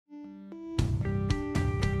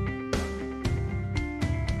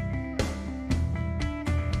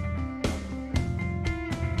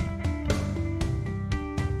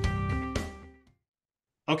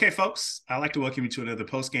Okay, folks, I'd like to welcome you to another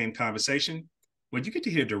post-game conversation where you get to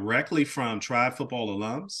hear directly from Tribe Football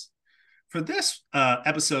alums. For this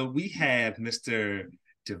episode, we have Mr.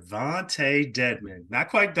 DeVonte Dedmon. Not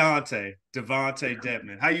quite Dante, DeVonte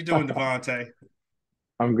Dedmon. How you doing, DeVonte?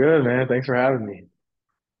 I'm good, man. Thanks for having me.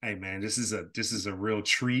 Hey, man, this is a real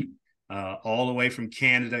treat. All the way from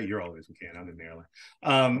Canada. You're all the way from Canada. I'm in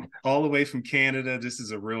Maryland. All the way from Canada. This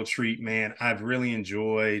is a real treat, man. I've really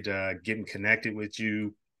enjoyed getting connected with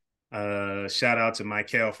you. Shout out to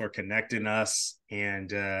Michael for connecting us,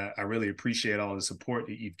 and I really appreciate all the support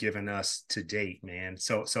that you've given us to date, man.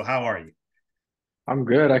 So how are you? I'm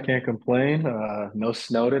good. I can't complain. No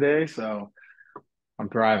snow today, so I'm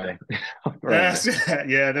thriving. I'm thriving. That's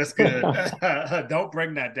yeah, that's good. Don't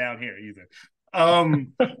bring that down here either.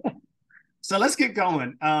 Um, so let's get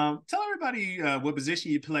going. Tell everybody what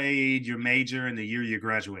position you played, your major, and the year you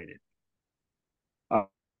graduated.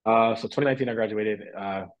 Uh, so 2019, I graduated,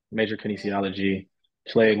 major kinesiology,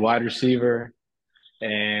 played wide receiver,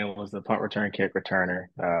 and was the punt return kick returner.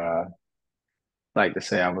 Like to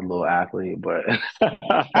say I'm a little athlete, but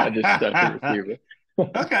I just stuck to receiver.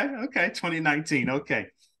 Okay, 2019. Okay.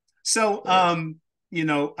 So, Yeah. you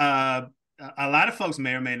know, a lot of folks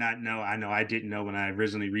may or may not know. I know I didn't know when I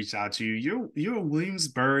originally reached out to you. You're a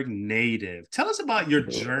Williamsburg native. Tell us about your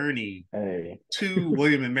journey Hey, to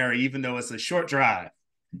William and Mary, even though it's a short drive.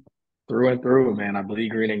 through and through, man. I bleed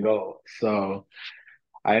green and gold. So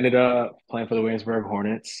I ended up playing for the Williamsburg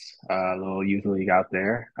Hornets, a little youth league out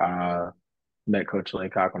there. Met Coach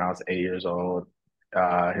Laycock when I was 8 years old.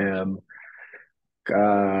 Him,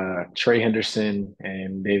 Trey Henderson,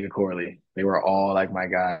 and David Corley. They were all like my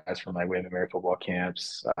guys from like William and Mary football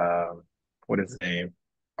camps. What is his name?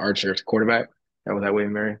 Archer, quarterback. That was at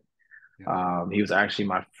William and Mary. Yeah. He was actually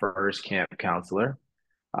my first camp counselor.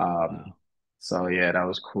 Um, Wow. so yeah, that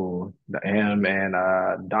was cool. Him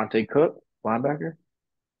and Dante Cook, linebacker.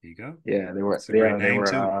 There you go. Yeah, they were. It's a great Yeah, they name were.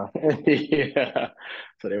 too. Yeah,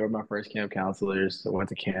 so they were my first camp counselors. I went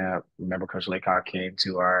to camp. Remember, Coach Laycock came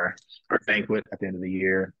to our banquet at the end of the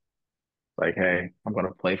year. Like, hey, I'm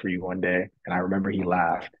gonna play for you one day. And I remember he I love that.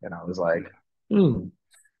 laughed, and I was like, hmm,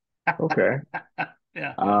 okay.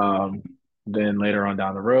 Yeah. Um, then later on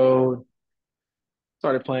down the road,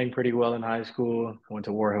 started playing pretty well in high school. Went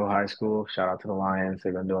to War Hill High School. Shout out to the Lions.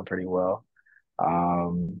 They've been doing pretty well.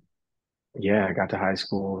 Um, Yeah, I got to high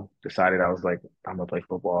school, decided I was like, I'm gonna play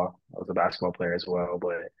football. I was a basketball player as well,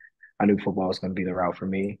 but I knew football was gonna be the route for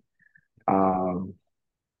me. Um,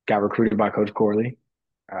 got recruited by Coach Corley.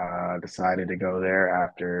 Decided to go there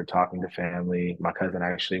after talking to family. My cousin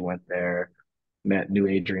actually went there, met new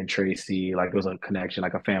Adrian Tracy, like there was a connection,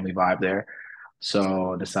 like a family vibe there.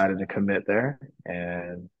 So decided to commit there.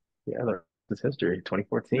 And yeah, the rest is history.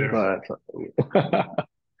 2014, There. but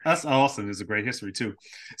That's awesome. It's a great history too.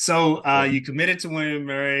 So yeah. you committed to William and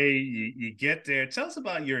Mary. You get there. Tell us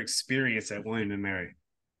about your experience at William and Mary.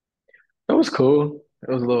 It was cool.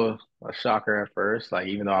 It was a shocker at first, like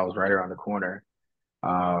even though I was right around the corner.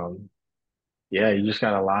 Um, yeah, you just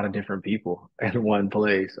got a lot of different people in one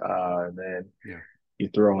place. And then Yeah. you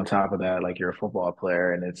throw on top of that, like you're a football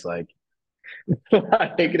player, and it's like I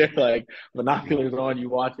think they're like Yeah. binoculars on you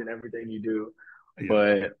watching everything you do. Yeah.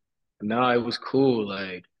 But no, it was cool.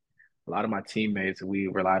 Like a lot of my teammates, we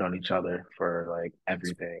relied on each other for like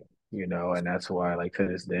everything, and that's why, like to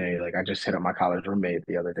this day, like I just hit up my college roommate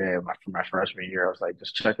the other day, my freshman year. I was like,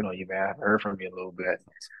 just checking on you, man. I haven't heard from you a little bit,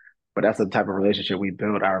 but that's the type of relationship we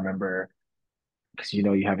built. I remember because you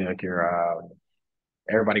have like your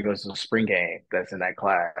everybody goes to a spring game that's in that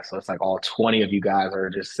class, so it's like all 20 of you guys are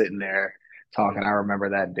just sitting there Yeah. talking. I remember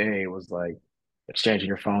that day it was like exchanging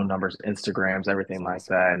your phone numbers, Instagrams, It's everything like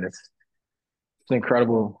awesome. that, and it's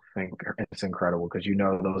incredible. I think it's incredible because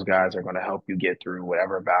those guys are going to help you get through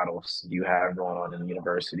whatever battles you have going on in the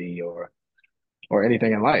university or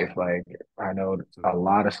anything in life. Like I know a Absolutely.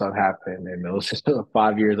 lot of stuff happened in those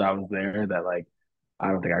 5 years I was there that like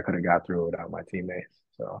I don't think I could have got through it without my teammates.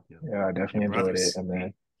 So Yeah. yeah, I Your definitely enjoyed it. brothers. And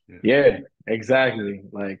then Yeah. yeah, exactly.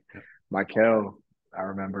 Like Yeah. Michael, I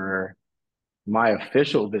remember my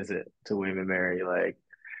official visit to William and Mary, like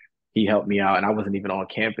he helped me out and I wasn't even on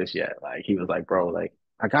campus yet. Like he was like, bro, like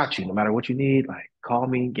I got you no matter what you need. Like call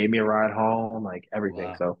me, gave me a ride home, like everything.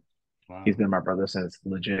 Wow. So he's Wow. been my brother since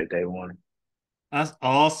legit day one. That's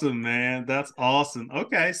awesome, man. That's awesome.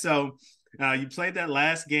 Okay, so you played that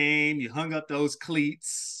last game. You hung up those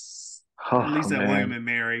cleats, at Oh least at William man. and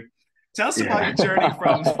Mary. Tell us about your journey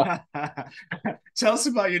from. Yeah. Tell us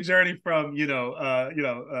about your journey from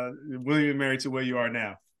William and Mary to where you are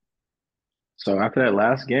now. So after that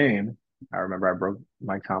last game, I remember I broke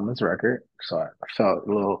Mike Tomlin's record, so I felt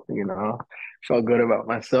a little, felt good about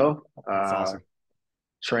myself. That's Uh, awesome.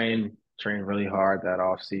 trained really hard that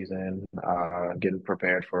off season, getting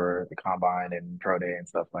prepared for the combine and pro day and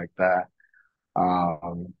stuff like that.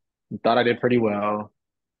 Um, thought I did pretty well.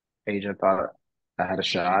 Agent thought I had a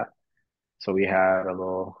shot. So we had a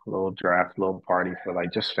little draft, little party for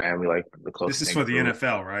like just family, like the close This is knit for the group.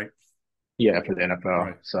 NFL, right? Yeah, for the NFL.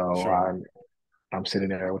 Right. So Sure. I'm sitting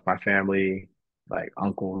there with my family, like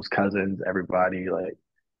uncles, cousins, everybody, like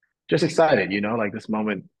just excited, like this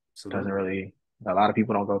moment doesn't Absolutely. really a lot of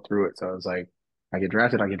people don't go through it. So it's like I get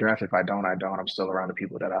drafted, I get drafted. If I don't, I don't. I'm still around the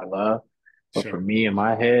people that I love. But for Sure. me in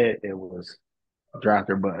my head, it was draft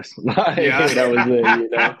or bust. Like Yeah. that was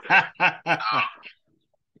it.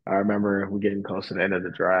 I remember we getting close to the end of the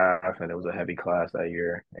draft, and it was a heavy class that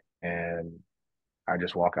year. And I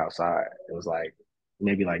just walk outside. It was like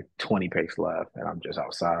maybe like 20 picks left, and I'm just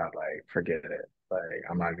outside, like, forget it. Like,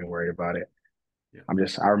 I'm not even worried about it. Yeah.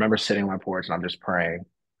 I remember sitting on my porch and I'm just praying,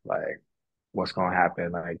 like, what's going to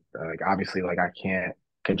happen? Obviously, like, I can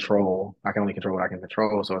only control what I can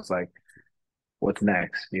control. So it's like, what's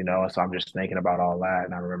next, So I'm just thinking about all that.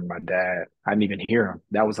 And I remember my dad, I didn't even hear him.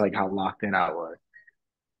 That was like how locked in I was.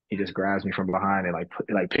 He just grabs me from behind and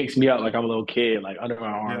like picks me up like I'm a little kid, like under my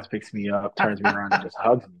Yeah. arms, picks me up, turns me around and just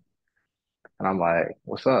hugs me. And I'm like,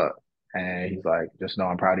 "What's up?" And he's like, "Just know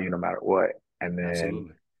I'm proud of you no matter what." And then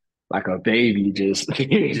Absolutely. like a baby just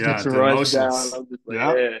Yeah. just The runs down. emotions. I'm just like,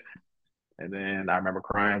 Yeah. yeah. And then I remember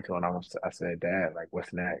crying to him. I said, "Dad, like,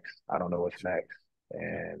 what's next? I don't know what's next." Yeah.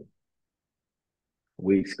 And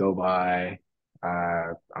weeks go by.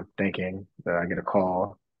 I'm thinking that I get a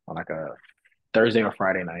call on like a Thursday or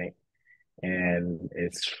Friday night, and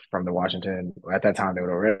it's from the Washington. At that time, they were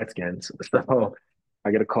the Redskins. So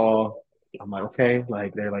I get a call. I'm like, okay,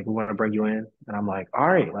 like they're like, we want to bring you in, and I'm like, all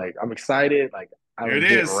right, like I'm excited. Like I There it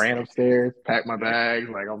legit is. ran upstairs, packed my Yeah. bags,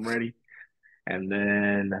 like I'm ready. And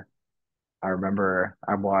then I remember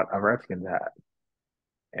I bought a Redskins hat.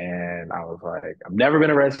 And I was like, I've never been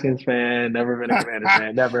a Redskins fan, never been a Commanders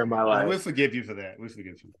fan, never in my life. We'll forgive you for that. We'll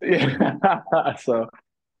forgive you. Yeah. So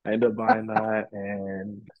I ended up buying that,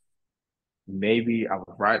 and maybe I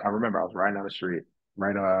remember I was riding down the street,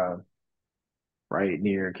 right right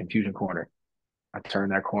near Confusion Corner. I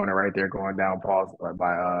turned that corner right there going down Paul's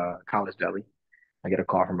by College Deli. I get a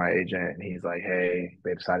call from my agent and he's like, "Hey,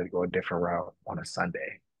 they decided to go a different route on a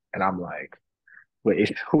Sunday." And I'm like,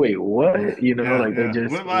 wait, what? Yeah. Like they Yeah.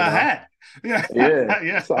 just, With my hat. Yeah.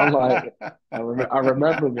 yeah. So I'm like, Yeah. I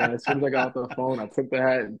remember, man, as soon as I got off the phone, I took the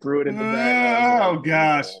hat and threw it in the bag. I was like, Oh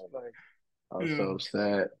gosh. like I was Yeah. so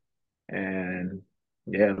upset. And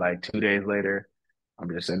yeah, like 2 days later,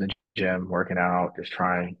 I'm just in the gym working out, just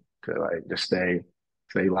trying to like just stay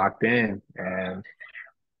locked in. And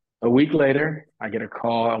a week later, I get a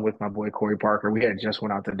call with my boy Corey Parker. We had just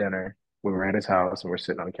went out to dinner. We were at his house and we're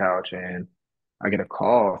sitting on the couch, and I get a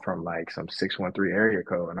call from like some 613 area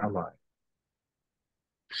code, and I'm like,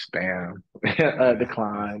 spam, Yeah. Yeah.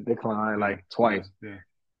 decline, Yeah. like Yeah. twice. Yeah.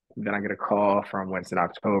 Then I get a call from Winston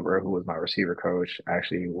October, who was my receiver coach. I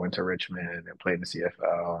actually went to Richmond and played in the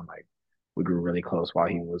CFL, and like we grew really close while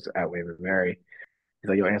he was at William and Mary. He's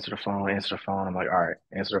like, "Yo, answer the phone, answer the phone." I'm like, "All right,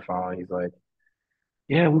 answer the phone." He's like,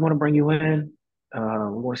 "Yeah, we want to bring you in. We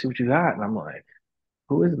want to see what you got." And I'm like,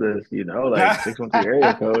 "Who is this?" Like 613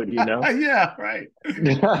 area code. Yeah. Right.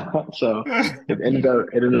 So it ended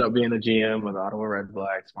up being the GM of the Ottawa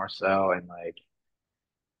Redblacks, Marcel, and like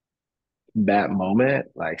that moment,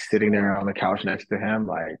 like sitting there on the couch next to him,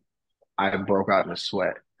 like I broke out in a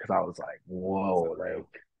sweat because I was like, It's whoa, unreal. like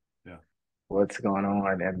Yeah. what's going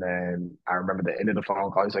on? And then I remember the end of the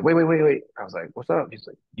phone call. He's like, wait, wait, wait, wait. I was like, what's up? He's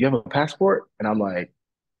like, do you have a passport? And I'm like,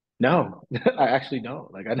 no, I actually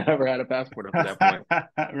don't. Like I never had a passport up to that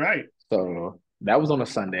point. Right. So that was on a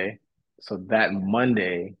Sunday. So that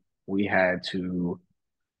Monday we had to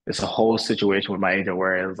it's a whole situation with my agent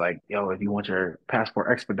where it was like, yo, if you want your passport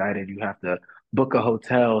expedited, you have to book a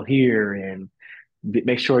hotel here and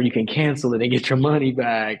make sure you can cancel it and get your money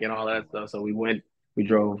back and all that stuff. So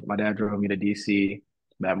my dad drove me to DC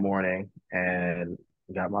that morning and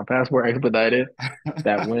got my passport expedited.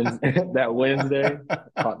 That Wednesday,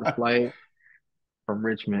 caught the flight from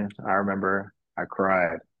Richmond. I remember I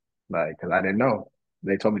cried like because I didn't know.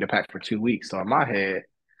 They told me to pack for 2 weeks. So in my head,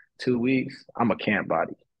 2 weeks, I'm a camp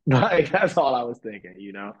body. Like that's all I was thinking.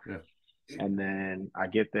 Yeah. And then I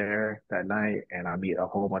get there that night and I meet a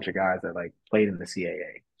whole bunch of guys that like played in the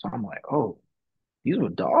CAA. So I'm like, oh, these were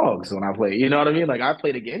dogs when I played. You know what I mean? Like I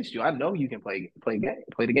played against you. I know you can play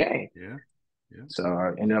the game. Yeah. Yeah. So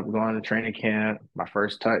I ended up going to training camp. My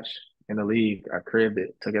first touch in the league. I cribbed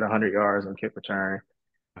it, took it 100 yards on kick return,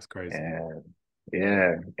 That's crazy. and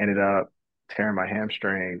yeah, ended up tearing my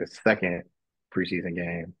hamstring the second preseason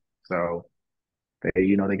game. So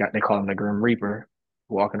they call him the Grim Reaper,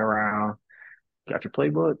 walking around. Got your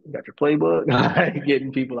playbook? Got your playbook?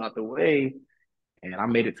 Getting people out the way. And I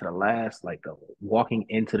made it to the last, like the walking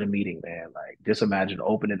into the meeting, man. Like just imagine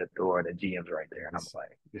opening the door, the GM's right there, and I'm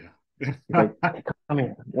like, he's Yeah. like, hey, come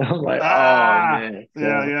here. And I'm like, oh Ah, man.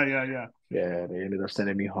 yeah, So yeah, yeah, yeah. yeah, they ended up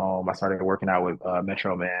sending me home. I started working out with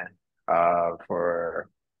Metro Man for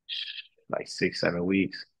like 6, 7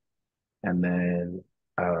 weeks, and then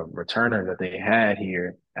a returner that they had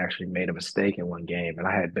here actually made a mistake in one game, and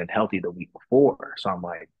I had been healthy the week before, so I'm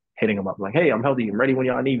like hitting him up like, hey, I'm healthy. I'm ready when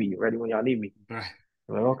y'all need me. Ready when y'all need me. Right.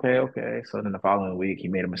 I'm like, okay, okay. So then the following week he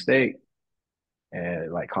made a mistake and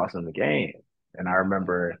it like cost him the game. And I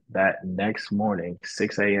remember that next morning,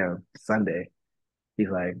 6 a.m. Sunday, he's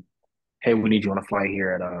like, hey, we need you on a flight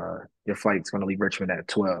here at your flight's gonna leave Richmond at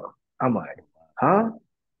 12. I'm like, huh?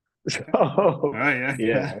 Okay. All So right,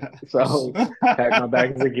 yeah. So packed my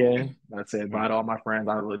bags again. I said bye to all my friends.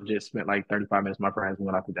 I legit spent like 35 minutes with my friends. We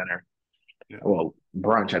went out to dinner. Yeah, Well,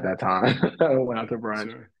 brunch at that time. Went out yeah, to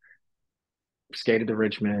brunch, sure. skated to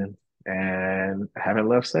Richmond, and haven't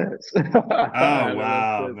left since. Oh, Haven't left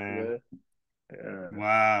wow, since, man. man. Yeah,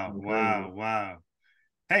 Wow, I'm telling wow, you. wow.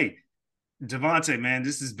 Hey, DeVonte, man,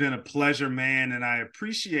 this has been a pleasure, man, and I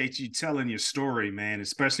appreciate you telling your story, man,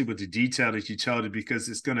 especially with the detail that you told it, because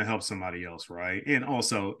it's going to help somebody else, right? And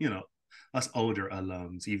also, us older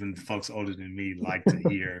alums, even folks older than me, like to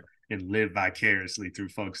hear and live vicariously through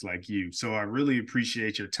folks like you. So I really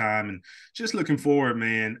appreciate your time, and just looking forward,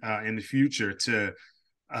 man, in the future to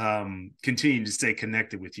continue to stay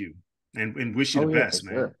connected with you, and wish you the Oh yeah, for best,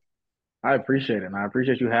 man. sure. I appreciate it, and I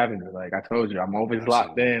appreciate you having me. Like I told you, I'm always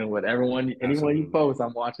locked Absolutely. in with everyone. Anyone you Absolutely. post,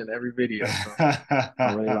 I'm watching every video. So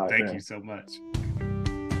I'm really locked Thank you in. so much.